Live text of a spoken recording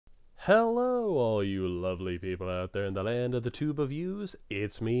Hello, all you lovely people out there in the land of the tube of views.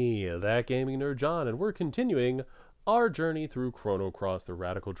 It's me, that gaming nerd John, and we're continuing our journey through Chrono Cross, the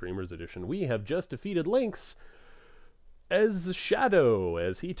Radical Dreamers edition. We have just defeated Lynx as Shadow,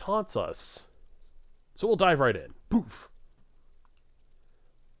 as he taunts us. So we'll dive right in. Poof!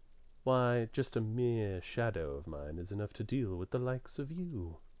 Why, just a mere shadow of mine is enough to deal with the likes of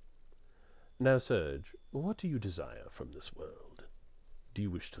you. Now, Serge, what do you desire from this world? Do you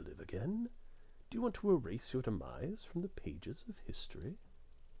wish to live again? Do you want to erase your demise from the pages of history?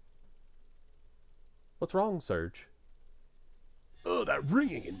 What's wrong, Serge? Oh, that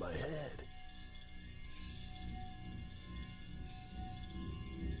ringing in my head.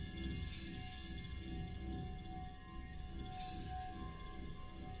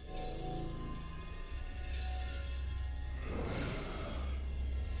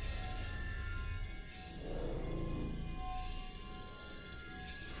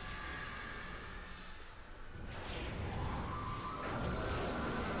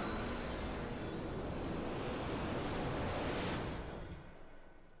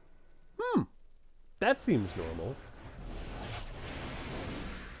 That seems normal.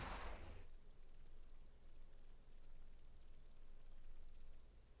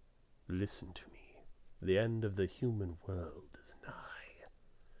 Listen to me. The end of the human world is nigh.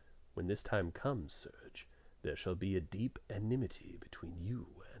 When this time comes, Serge, there shall be a deep enmity between you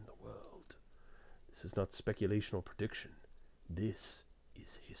and the world. This is not speculation or prediction. This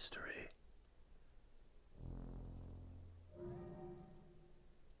is history.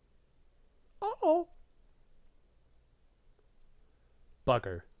 Uh-oh.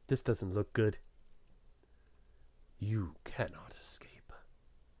 Bugger, this doesn't look good. You cannot escape.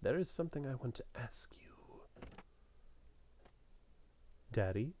 There is something I want to ask you.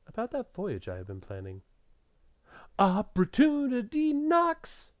 Daddy, about that voyage I have been planning. Opportunity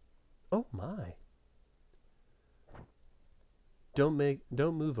knocks! Oh my. Don't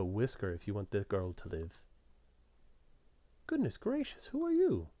move a whisker if you want this girl to live. Goodness gracious, who are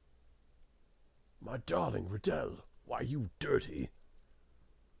you? My darling Riddell, why you dirty?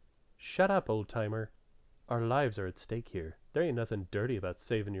 Shut up, old-timer. Our lives are at stake here. There ain't nothing dirty about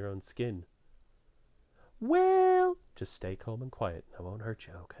saving your own skin. Well, just stay calm and quiet. I won't hurt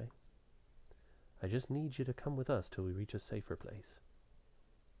you, okay? I just need you to come with us till we reach a safer place.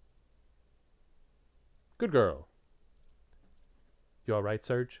 Good girl. You all right,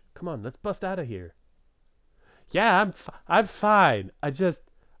 Serge? Come on, let's bust out of here. Yeah, I'm fine. I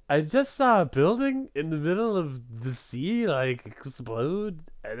just saw a building in the middle of the sea, like, explode.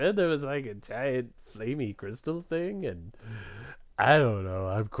 And then there was, like, a giant flamey crystal thing. And I don't know.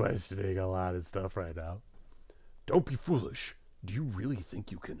 I'm questioning a lot of stuff right now. Don't be foolish. Do you really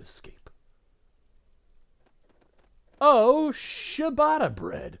think you can escape? Oh, ciabatta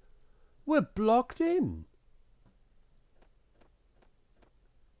bread. We're blocked in.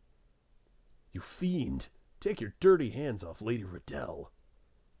 You fiend. Take your dirty hands off Lady Riddell.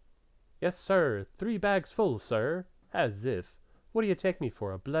 Yes, sir. 3 bags full, sir. As if. What do you take me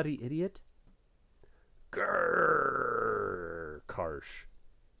for, a bloody idiot? Grrr, Karsh.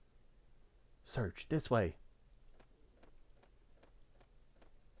 Serge, this way.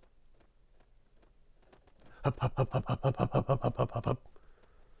 Hup, hup, hup, hup, hup, hup, hup, hup, hup, hup, hup, hup.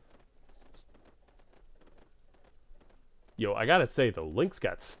 Yo, I gotta say, though, Link's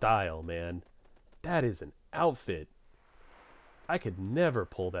got style, man. That is an outfit. I could never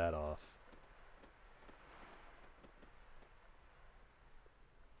pull that off.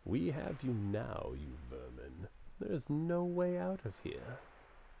 We have you now, you vermin. There's no way out of here.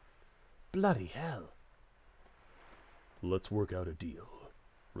 Bloody hell. Let's work out a deal.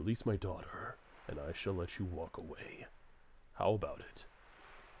 Release my daughter, and I shall let you walk away. How about it?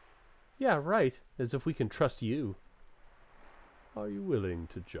 Yeah, right. As if we can trust you. Are you willing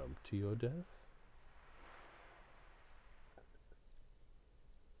to jump to your death?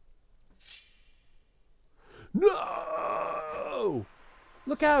 No!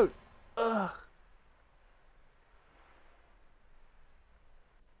 Look out! Ugh.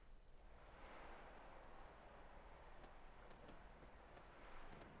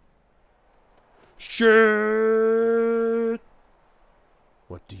 Shit!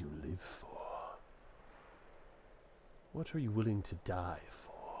 What do you live for? What are you willing to die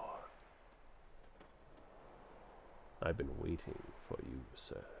for? I've been waiting for you,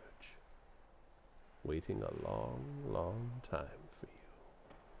 Serge. Waiting a long, long time for you.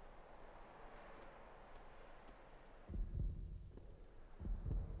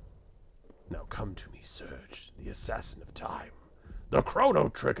 Now come to me, Serge, the assassin of time. The Chrono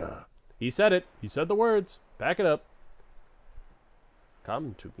Trigger! He said it. He said the words. Back it up.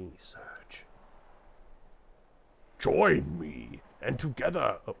 Come to me, Serge. Join me, and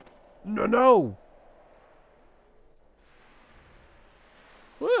together... Oh, no, no!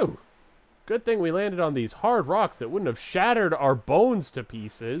 Woo! Good thing we landed on these hard rocks that wouldn't have shattered our bones to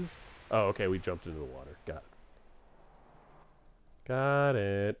pieces. Oh, okay, we jumped into the water. Got it. Got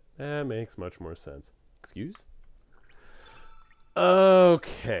it. That makes much more sense. Excuse?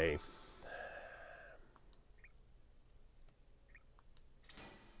 Okay.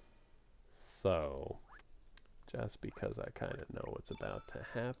 So, just because I kind of know what's about to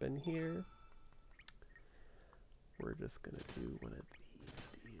happen here, we're just going to do one of these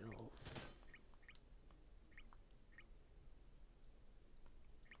deals.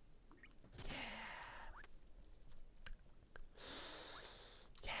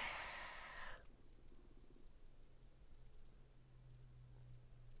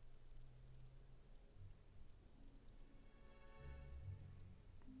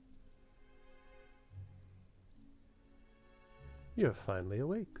 You're finally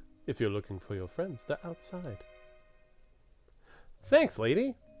awake. If you're looking for your friends, they're outside. Thanks,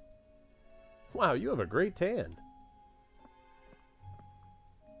 lady. Wow, you have a great tan.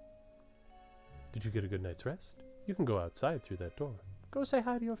 Did you get a good night's rest? You can go outside through that door. Go say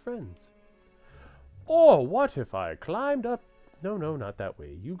hi to your friends. Or what if I climbed up? No, not that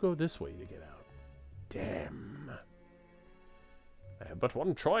way. You go this way to get out. Damn. I have but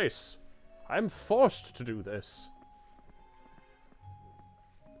one choice. I'm forced to do this.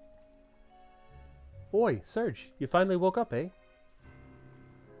 Oi, Serge, you finally woke up, eh?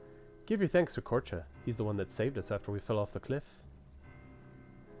 Give your thanks to Korcha. He's the one that saved us after we fell off the cliff.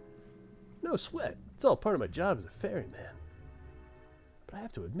 No sweat. It's all part of my job as a ferryman. But I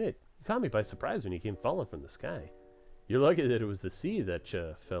have to admit, you caught me by surprise when you came falling from the sky. You're lucky that it was the sea that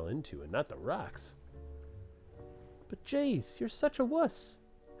you fell into and not the rocks. But Jace, you're such a wuss.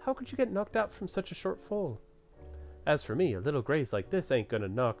 How could you get knocked out from such a short fall? As for me, a little grace like this ain't gonna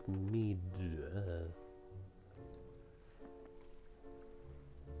knock me...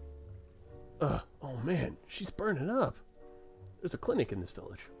 oh man, she's burning up. There's a clinic in this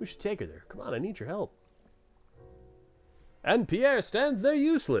village. We should take her there. Come on, I need your help. And Pierre stands there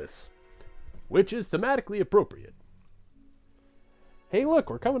useless, which is thematically appropriate. Hey look,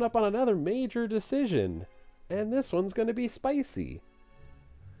 we're coming up on another major decision, and this one's going to be spicy.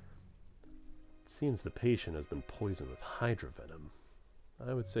 It seems the patient has been poisoned with hydra venom.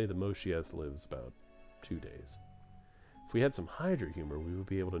 I would say the most she has lives about 2 days. If we had some hydra humor, we would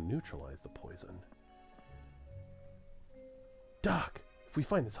be able to neutralize the poison. Doc, if we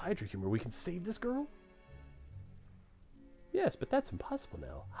find this hydra humor, we can save this girl? Yes, but that's impossible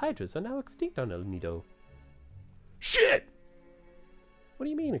now. Hydras are now extinct on El Nido. Shit! What do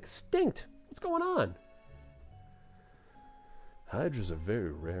you mean, extinct? What's going on? Hydras are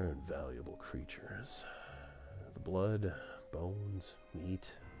very rare and valuable creatures. The blood, bones,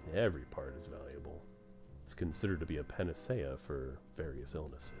 meat, every part is valuable. It's considered to be a panacea for various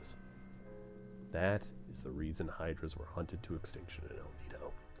illnesses. That is the reason hydras were hunted to extinction in El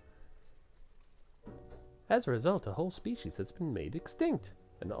Nido. As a result, a whole species has been made extinct,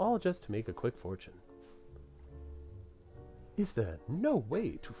 and all just to make a quick fortune. Is there no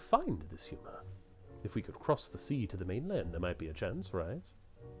way to find this humor? If we could cross the sea to the mainland, there might be a chance, right?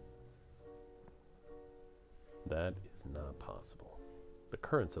 That is not possible. The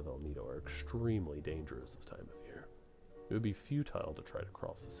currents of El Nido are extremely dangerous this time of year. It would be futile to try to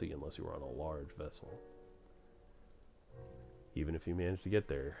cross the sea unless you were on a large vessel. Even if you manage to get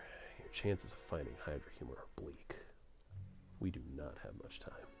there, your chances of finding hydra humor are bleak. We do not have much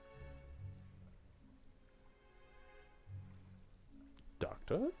time.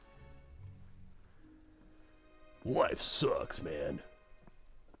 Doctor? Life sucks, man.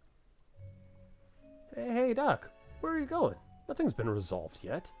 Hey, Doc. Where are you going? Nothing's been resolved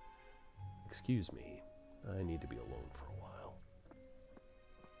yet. Excuse me. I need to be alone for a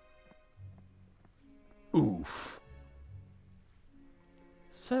while. Oof.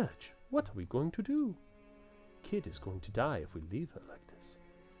 Serge, what are we going to do? Kid is going to die if we leave her like this.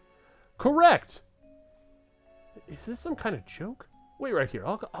 Correct! Is this some kind of joke? Wait right here.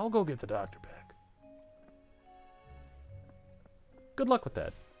 I'll go get the doctor back. Good luck with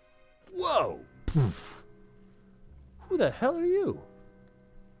that. Whoa! Poof. Who the hell are you?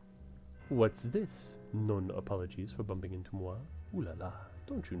 What's this? Non apologies for bumping into moi. Ooh la la.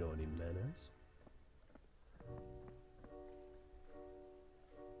 Don't you know any manners?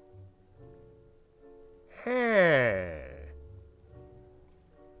 Hey!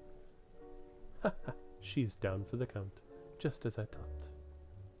 Haha, she's down for the count, just as I thought.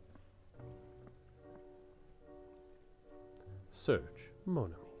 Serge, Mon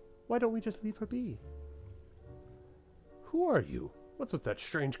ami, why don't we just leave her be? Who are you? What's with that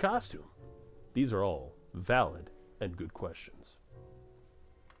strange costume? These are all valid and good questions.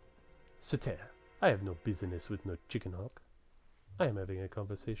 Sir, I have no business with no chicken hawk. I am having a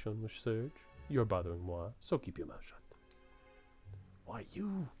conversation with Serge. You're bothering moi, so keep your mouth shut. Why,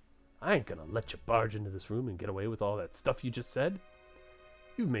 you? I ain't gonna let you barge into this room and get away with all that stuff you just said.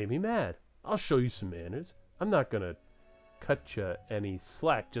 You've made me mad. I'll show you some manners. I'm not gonna cut you any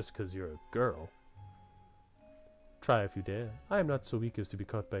slack just because you're a girl. Try if you dare. I am not so weak as to be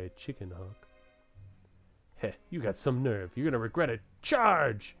caught by a chicken hawk. Heh, you got some nerve. You're gonna regret it.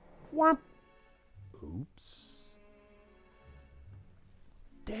 Charge! Whomp! Oops.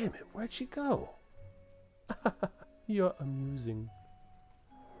 Damn it, where'd she go? You're amusing.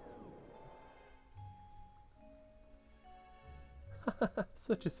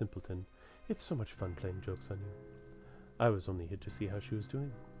 Such a simpleton. It's so much fun playing jokes on you. I was only here to see how she was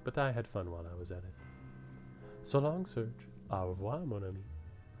doing, but I had fun while I was at it. So long, Serge. Au revoir, mon ami.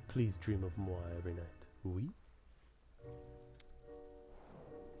 Please dream of moi every night. Oui?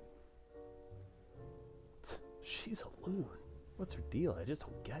 She's a loon. What's her deal? I just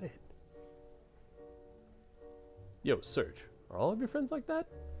don't get it. Yo, Serge, are all of your friends like that?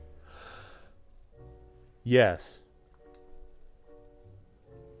 Yes.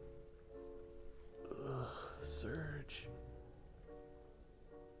 Ugh, Serge.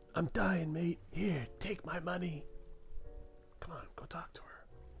 I'm dying, mate. Here, take my money. Come on, go talk to her.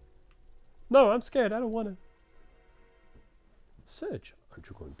 No, I'm scared. I don't want to. Serge, aren't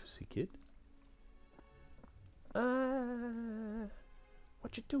you going to see Kid?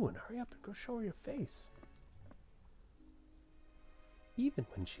 What you doing? Hurry up and go show her your face. Even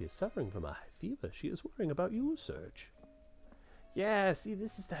when she is suffering from a high fever, she is worrying about you, Serge. Yeah, see,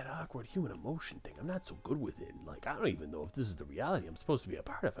 this is that awkward human emotion thing. I'm not so good with it. Like, I don't even know if this is the reality I'm supposed to be a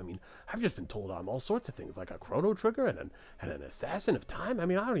part of. I mean, I've just been told I'm all sorts of things, like a chrono trigger and an assassin of time. I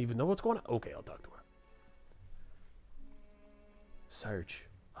mean, I don't even know what's going on. Okay, I'll talk to her. Serge,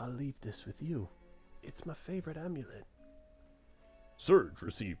 I'll leave this with you. It's my favorite amulet. Serge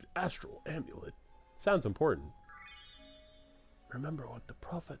received astral amulet. Sounds important. Remember what the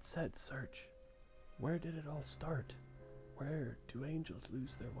prophet said, Serge. Where did it all start? Where do angels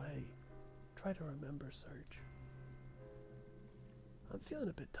lose their way? Try to remember, Serge. I'm feeling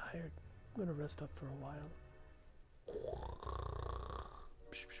a bit tired. I'm gonna rest up for a while.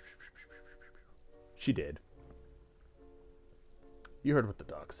 She did. You heard what the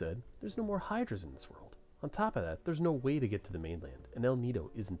doc said. There's no more hydras in this world. On top of that, there's no way to get to the mainland, and El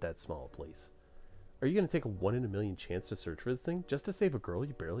Nido isn't that small a place. Are you going to take a 1 in a million chance to search for this thing just to save a girl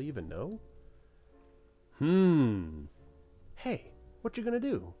you barely even know? Hey, what you going to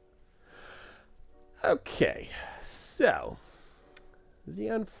do? Okay, so the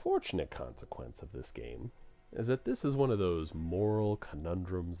unfortunate consequence of this game is that this is one of those moral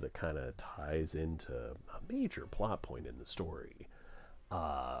conundrums that kind of ties into a major plot point in the story.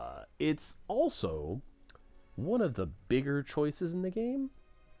 It's also one of the bigger choices in the game.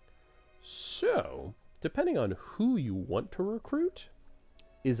 So, depending on who you want to recruit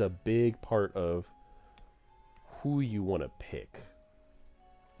is a big part of who you want to pick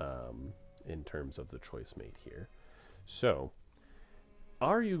in terms of the choice made here. So,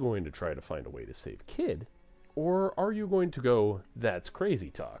 are you going to try to find a way to save Kid, or are you going to go, that's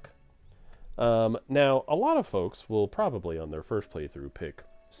crazy talk? Now, a lot of folks will probably on their first playthrough pick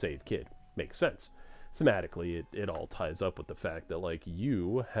save Kid. Makes sense. Thematically, it all ties up with the fact that, like,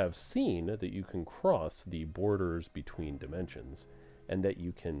 you have seen that you can cross the borders between dimensions and that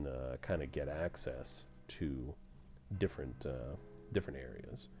you can kind of get access to different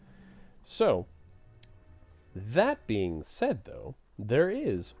areas. So, that being said, though, there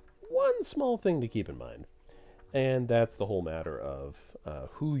is one small thing to keep in mind, and that's the whole matter of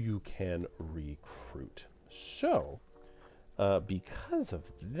who you can recruit. So, because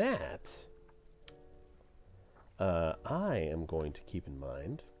of that, I am going to keep in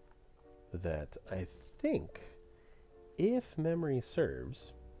mind that I think, if memory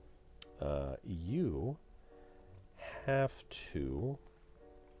serves, you have to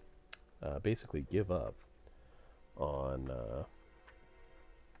basically give up on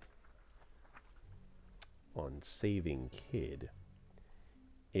saving Kid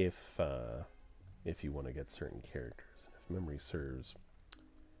if you want to get certain characters. And if memory serves,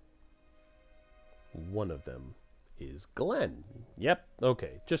 one of them is Glenn. Yep,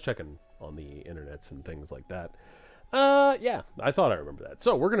 okay, just checking on the internets and things like that. Yeah, I thought I remember that.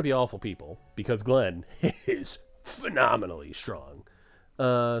 So we're going to be awful people because Glenn is phenomenally strong.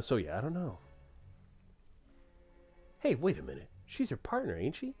 So yeah, I don't know. Hey, wait a minute. She's your partner,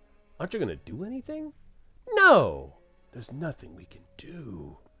 ain't she? Aren't you gonna do anything? No! There's nothing we can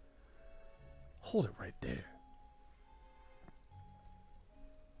do. Hold it right there.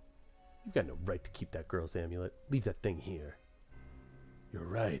 You've got no right to keep that girl's amulet. Leave that thing here. You're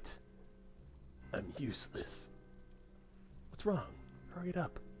right. I'm useless. What's wrong? Hurry it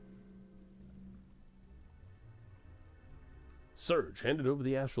up. Surge handed over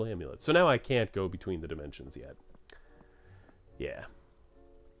the astral amulet. So now I can't go between the dimensions yet. Yeah.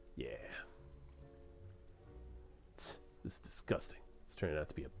 Yeah. This is disgusting. It's turning out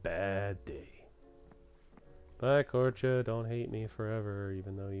to be a bad day. Bye, Korcha. Don't hate me forever,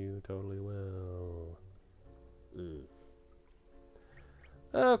 even though you totally will. Ugh.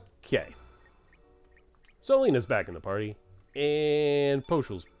 Okay. So Lena's back in the party. And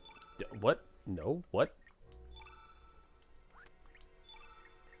Poshul's... What? No? What?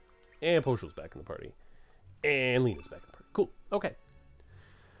 And Poshul's back in the party. And Lena's back in the party. Cool. Okay.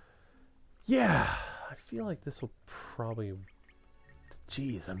 Yeah. I feel like this will probably...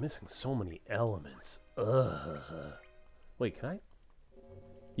 Jeez, I'm missing so many elements. Ugh. Wait, can I?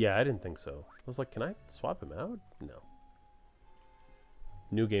 Yeah, I didn't think so. I was like, can I swap him out? No.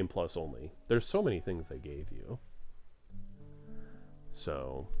 New Game Plus only. There's so many things they gave you.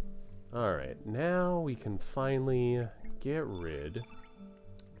 So, alright. Now we can finally get rid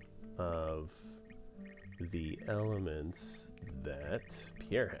of the elements that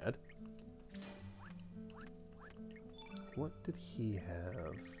Pierre had. What did he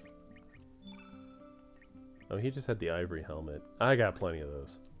have? Oh, he just had the ivory helmet. I got plenty of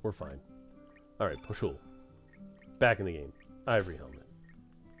those. We're fine. Alright, Poshul. Back in the game. Ivory helmet.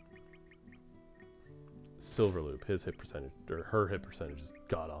 Silver loop. His hit percentage, or her hit percentage is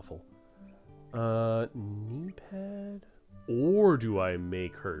god-awful. Knee pad? Or do I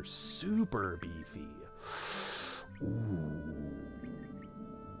make her super beefy? Ooh.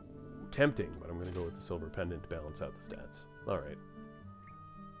 Tempting, but I'm going to go with the silver pendant to balance out the stats. Alright.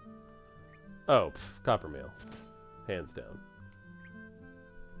 Oh, copper mail. Hands down.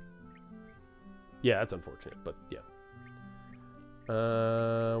 Yeah, that's unfortunate, but yeah.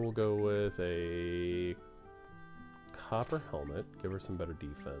 We'll go with a copper helmet. Give her some better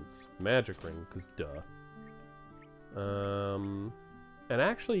defense. Magic ring, because duh. And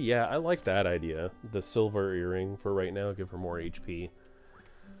actually, yeah, I like that idea. The silver earring for right now. Give her more HP.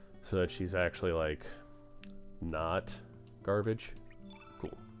 So that she's actually, like, not garbage.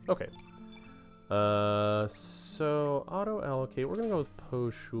 Cool. Okay. So, auto-allocate. We're going to go with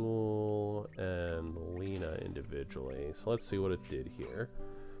Poshul and Lena individually. So let's see what it did here.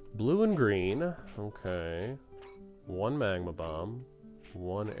 Blue and green. Okay. One magma bomb.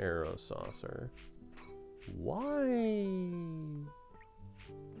 One arrow saucer. Why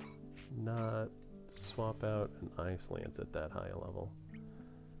not swap out an ice lance at that high level?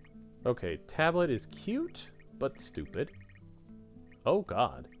 Okay, tablet is cute, but stupid. Oh,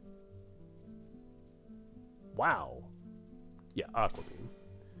 God. Wow. Yeah, Aqua Beam.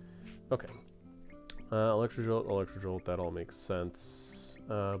 Okay. Electrojolt, that all makes sense.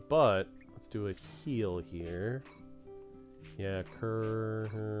 But, let's do a heal here. Yeah,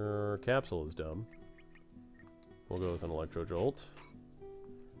 Capsule is dumb. We'll go with an Electrojolt.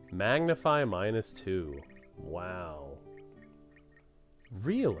 Magnify -2. Wow.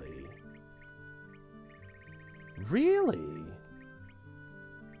 Really? Really?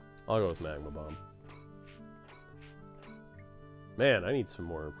 I'll go with Magma Bomb. Man, I need some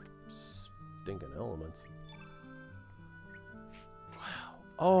more stinking elements. Wow.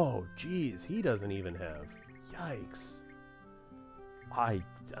 Oh, geez. He doesn't even have... Yikes.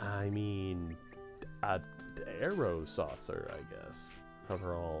 I mean... Arrow Saucer, I guess.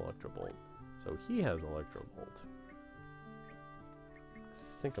 Cover all Electrobolt. So he has Electrobolt.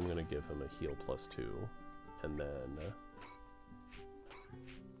 I think I'm going to give him a heal +2. And then...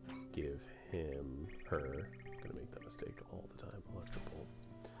 give him... her... I'm going to make that mistake all the time. Electrobolt.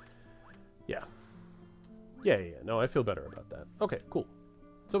 Yeah. Yeah. No, I feel better about that. Okay, cool.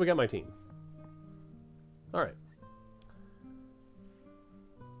 So we got my team. Alright.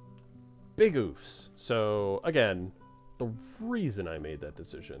 Big oofs. So, again, the reason I made that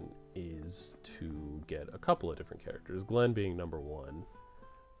decision is to get a couple of different characters. Glenn being number 1.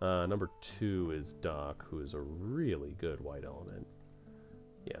 Number 2 is Doc, who is a really good white element.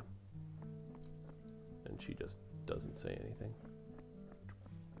 Yeah. And she just doesn't say anything.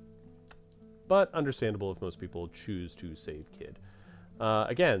 But understandable if most people choose to save Kid.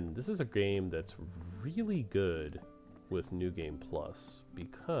 Again, this is a game that's really good with New Game Plus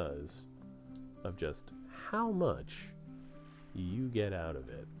because of just how much you get out of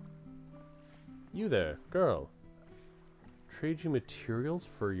it. You there, girl. Trade you materials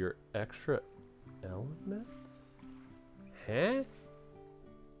for your extra elements? Huh?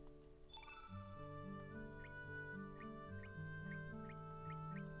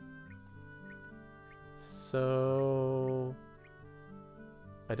 So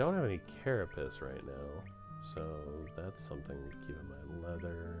I don't have any carapace right now, so that's something to keep in my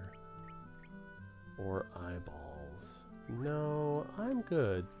leather. Or eyeballs. No, I'm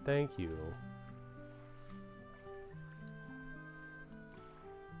good. Thank you.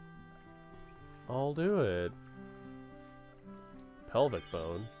 I'll do it. Pelvic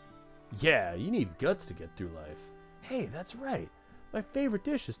bone. Yeah, you need guts to get through life. Hey, that's right. My favorite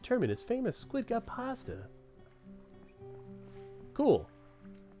dish is Terminus' famous squid gut pasta. Cool.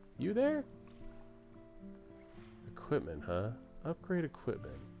 You there? Equipment, huh? Upgrade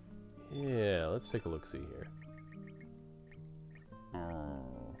equipment. Yeah, let's take a look-see here.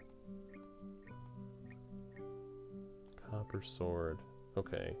 Copper sword.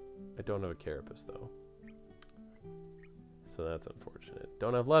 Okay. I don't have a carapace, though. So that's unfortunate.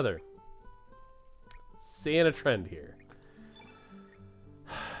 Don't have leather. Seeing a trend here.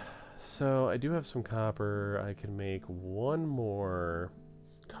 So I do have some copper. I can make one more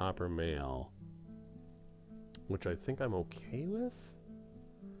copper mail, which I think I'm okay with.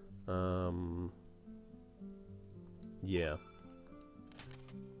 Yeah.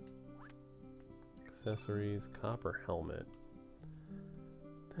 Accessories, copper helmet.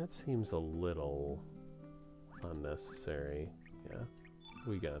 That seems a little unnecessary. Yeah.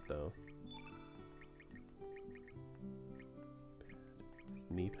 We got though.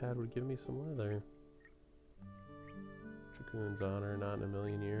 Knee pad would give me some leather. Dragoon's honor, not in a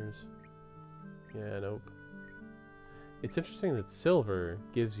million years. Yeah, nope. It's interesting that silver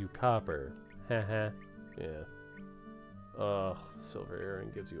gives you copper. Haha. Yeah. Ugh, the silver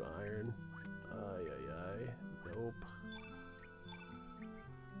earring gives you iron. Ay. Nope.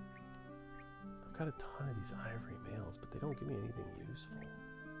 I've got a ton of these ivory mails, but they don't give me anything useful.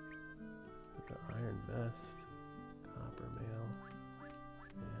 I've got iron vest, copper mail.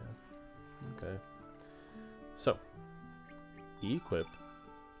 Yeah. Okay. So, equip.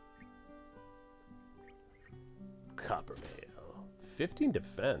 Copper mail. 15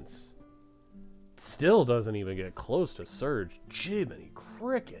 defense. Still doesn't even get close to Surge. Jiminy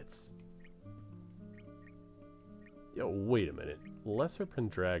crickets. Yo, wait a minute. Lesser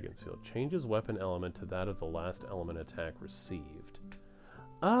Pendragon Seal changes weapon element to that of the last element attack received.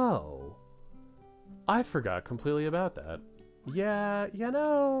 Oh. I forgot completely about that. Yeah, you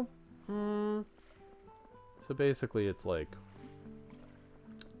know. So basically it's like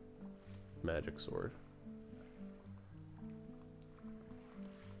magic sword.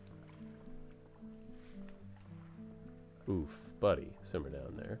 Oof, buddy. Simmer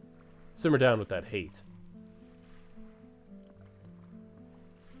down there. Simmer down with that hate.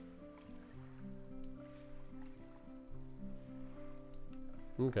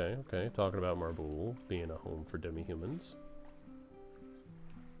 Okay. Talking about Marboul being a home for demi-humans.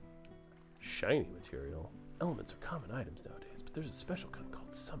 Shiny material. Elements are common items nowadays, but there's a special kind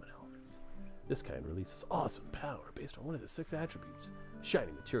called summon elements. This kind releases awesome power based on one of the 6 attributes.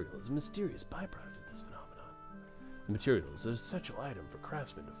 Shiny material is a mysterious byproduct of this phenomenon. The material is an essential item for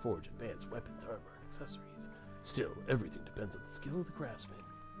craftsmen to forge advanced weapons, armor, and accessories. Still, everything depends on the skill of the craftsman.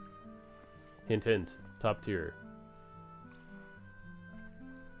 Hint, hint. Top tier.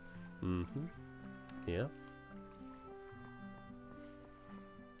 Yeah.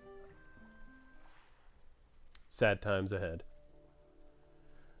 Sad times ahead.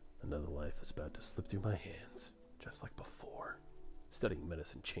 Another life is about to slip through my hands, just like before. Studying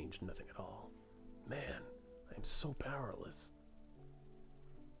medicine changed nothing at all. Man, I am so powerless.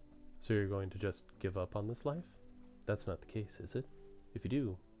 So you're going to just give up on this life? That's not the case, is it? If you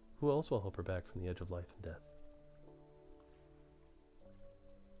do, who else will help her back from the edge of life and death?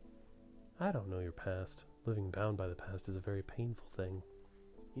 I don't know your past. Living bound by the past is a very painful thing.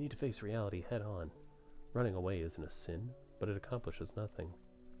 You need to face reality head on. Running away isn't a sin, but it accomplishes nothing.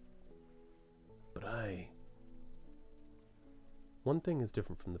 But One thing is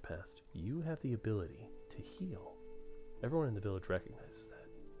different from the past. You have the ability to heal. Everyone in the village recognizes that.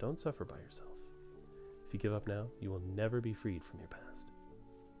 Don't suffer by yourself. If you give up now, you will never be freed from your past.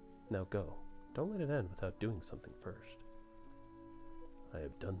 Now go. Don't let it end without doing something first. I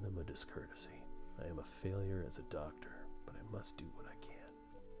have done them a discourtesy. I am a failure as a doctor, but I must do what I can.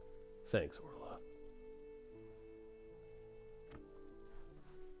 Thanks, Orla.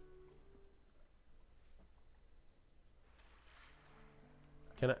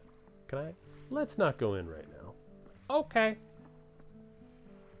 Can I? Let's not go in right now. Okay.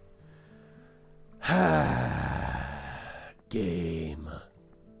 game.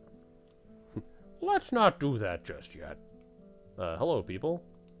 Let's not do that just yet. Hello, people.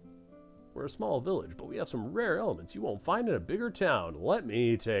 We're a small village, but we have some rare elements you won't find in a bigger town. Let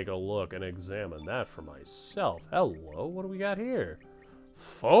me take a look and examine that for myself. Hello, what do we got here?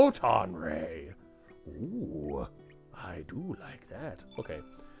 Photon ray. Ooh, I do like that. Okay,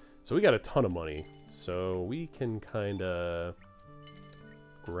 so we got a ton of money, so we can kind of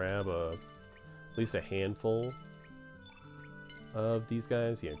grab at least a handful of these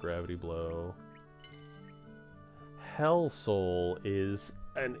guys. Yeah, gravity blow. Hell Soul is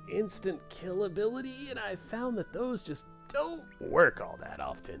an instant kill ability, and I found that those just don't work all that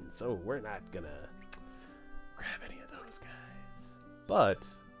often, so we're not gonna grab any of those guys. But,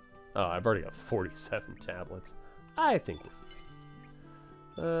 oh, I've already got 47 tablets. I think we're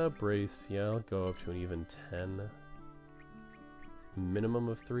fine. Brace, yeah, I'll go up to an even 10. Minimum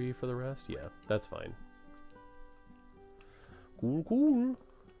of 3 for the rest? Yeah, that's fine. Cool, cool.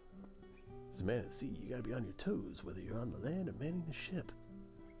 As a man at sea, you gotta be on your toes, whether you're on the land or manning the ship.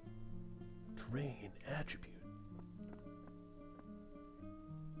 Terrain attribute.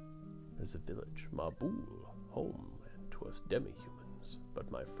 There's a village, Mabul, homeland to us demi-humans, but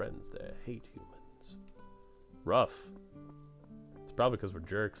my friends there hate humans. Rough. It's probably because we're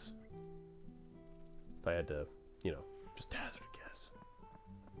jerks. If I had to, you know, just hazard a guess.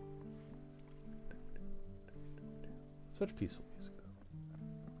 Such peaceful music,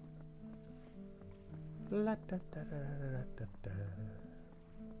 though. La, da, da, da, da, da, da.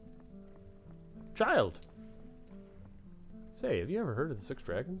 Child! Say, have you ever heard of the 6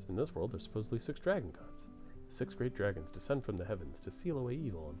 dragons? In this world, there's supposedly 6 dragon gods. The 6 great dragons descend from the heavens to seal away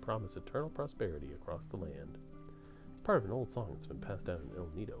evil and promise eternal prosperity across the land. It's part of an old song that's been passed down in El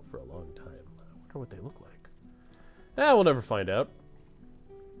Nido for a long time. I wonder what they look like. We'll never find out.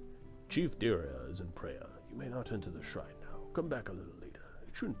 Chief Dira is in prayer. You may not enter the shrine now. Come back a little later.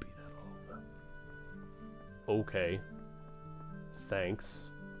 It shouldn't be that long. Okay.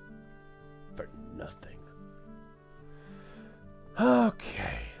 Thanks. For nothing.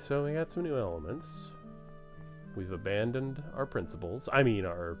 Okay, so we got some new elements. We've abandoned our principals. I mean,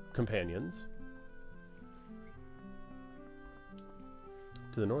 our companions.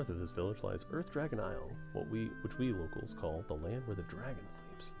 To the north of this village lies Earth Dragon Isle, which we locals call the land where the dragon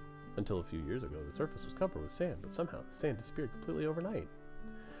sleeps. Until a few years ago, the surface was covered with sand, but somehow the sand disappeared completely overnight.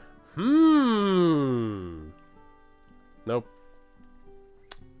 Nope.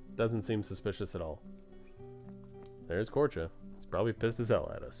 Doesn't seem suspicious at all. There's Korcha. He's probably pissed as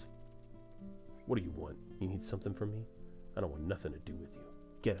hell at us. What do you want? You need something from me? I don't want nothing to do with you.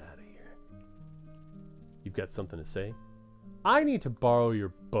 Get out of here. You've got something to say? I need to borrow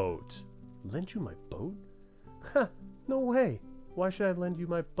your boat. Lend you my boat? Huh, no way. Why should I lend you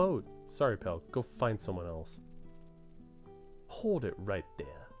my boat? Sorry, pal. Go find someone else. Hold it right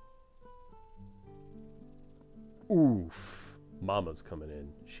there. Oof. Mama's coming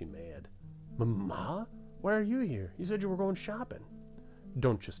in. She mad. Mama? Why are you here? You said you were going shopping.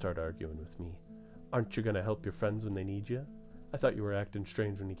 Don't you start arguing with me. Aren't you gonna help your friends when they need you? I thought you were acting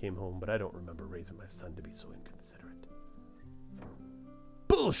strange when you came home, but I don't remember raising my son to be so inconsiderate.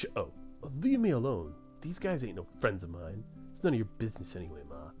 Bullshit! Oh, leave me alone. These guys ain't no friends of mine. It's none of your business anyway,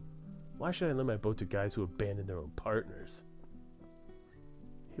 Ma. Why should I lend my boat to guys who abandon their own partners?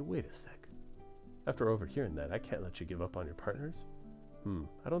 Hey, wait a sec. After overhearing that, I can't let you give up on your partners.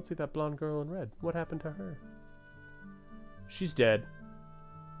 I don't see that blonde girl in red. What happened to her? She's dead.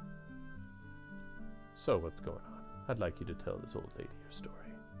 So, what's going on? I'd like you to tell this old lady your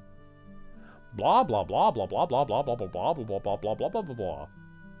story. Blah, blah, blah, blah, blah, blah, blah, blah, blah, blah, blah, blah, blah, blah, blah, blah, blah.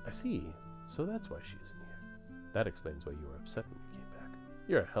 I see. So that's why she's in here. That explains why you were upset when you came back.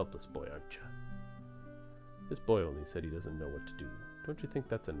 You're a helpless boy, aren't you? This boy only said he doesn't know what to do. Don't you think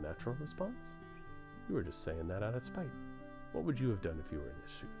that's a natural response? You were just saying that out of spite. What would you have done if you were in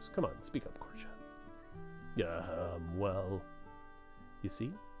his shoes? Come on, speak up, Korcha. Well... You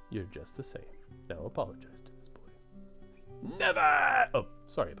see? You're just the same. Now apologize to this boy. Never! Oh,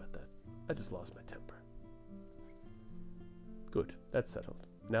 sorry about that. I just lost my temper. Good, that's settled.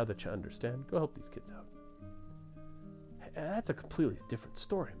 Now that you understand, go help these kids out. Hey, that's a completely different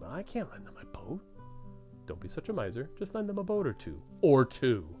story, Ma. I can't lend them my boat. Don't be such a miser. Just lend them a boat or two. Or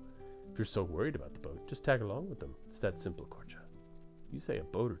two. If you're so worried about the boat, just tag along with them. It's that simple, Korcha. You say a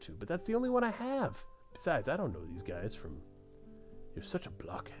boat or two, but that's the only one I have. Besides, I don't know these guys from... You're such a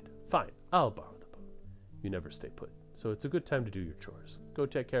blockhead. Fine, I'll borrow the boat. You never stay put, so it's a good time to do your chores. Go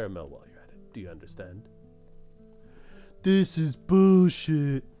take care of Mel while you're at it. Do you understand? This is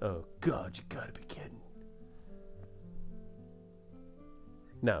bullshit. Oh, God, you gotta be kidding.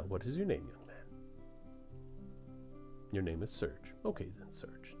 Now, what is your name, young man? Your name is Serge. Okay then,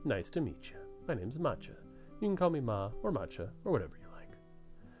 Serge. Nice to meet you. My name's Matcha. You can call me Ma or Matcha or whatever you like.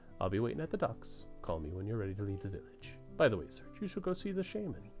 I'll be waiting at the docks. Call me when you're ready to leave the village. By the way, Serge, you should go see the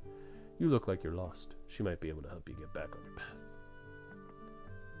shaman. You look like you're lost. She might be able to help you get back on your path.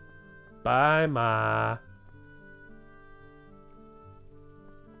 Bye, Ma.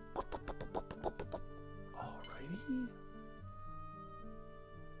 Alrighty.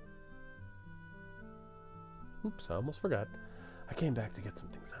 Oops, I almost forgot. I came back to get some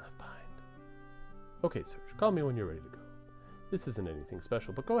things I left behind. Okay, Serge, call me when you're ready to go. This isn't anything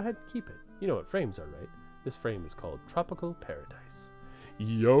special, but go ahead and keep it. You know what frames are, right? This frame is called Tropical Paradise.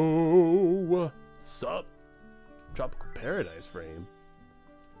 Yo! Sup? Tropical Paradise frame?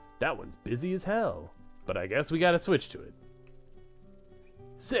 That one's busy as hell, but I guess we gotta switch to it.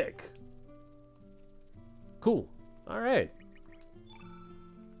 Sick! Cool. Alright.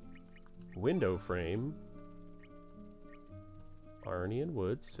 Window frame. Arnian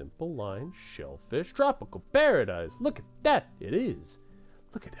Woods, Simple Line, Shellfish, Tropical Paradise. Look at that! It is.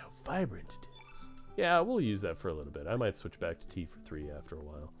 Look at how vibrant it is. Yeah, we'll use that for a little bit. I might switch back to T for 3 after a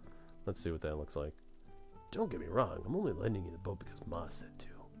while. Let's see what that looks like. Don't get me wrong, I'm only lending you the boat because Ma said to.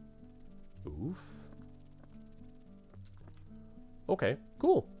 Oof. Okay,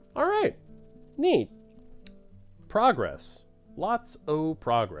 cool. Alright. Neat. Progress. Lots of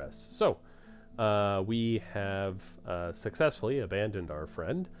progress. So, we have successfully abandoned our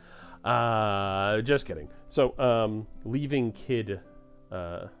friend. Just kidding. So, leaving Kid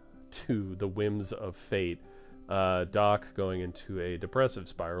to the whims of fate. Doc going into a depressive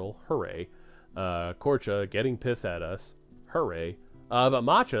spiral. Hooray. Korcha getting pissed at us. Hooray. But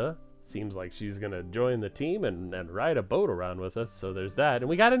Matcha seems like she's going to join the team and ride a boat around with us. So there's that. And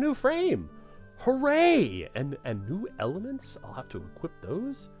we got a new frame. Hooray! And new elements. I'll have to equip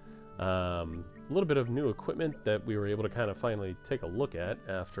those. A little bit of new equipment that we were able to kind of finally take a look at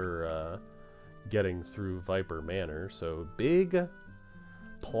after getting through Viper Manor. So big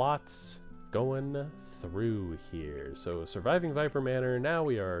plots going through here. So surviving Viper Manor, now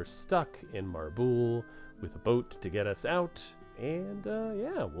we are stuck in Marboul with a boat to get us out. And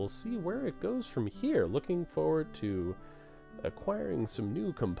yeah, we'll see where it goes from here. Looking forward to acquiring some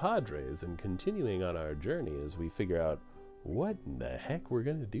new compadres and continuing on our journey as we figure out what in the heck we're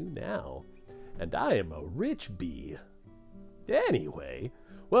gonna do now. And I am a rich bee. Anyway,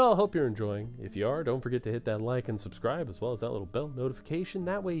 well, hope you're enjoying. If you are, don't forget to hit that like and subscribe, as well as that little bell notification.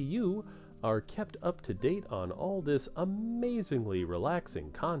 That way you are kept up to date on all this amazingly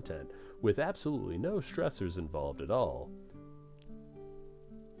relaxing content with absolutely no stressors involved at all.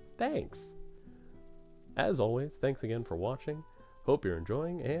 Thanks. As always, thanks again for watching. Hope you're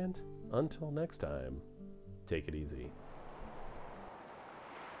enjoying, and until next time, take it easy.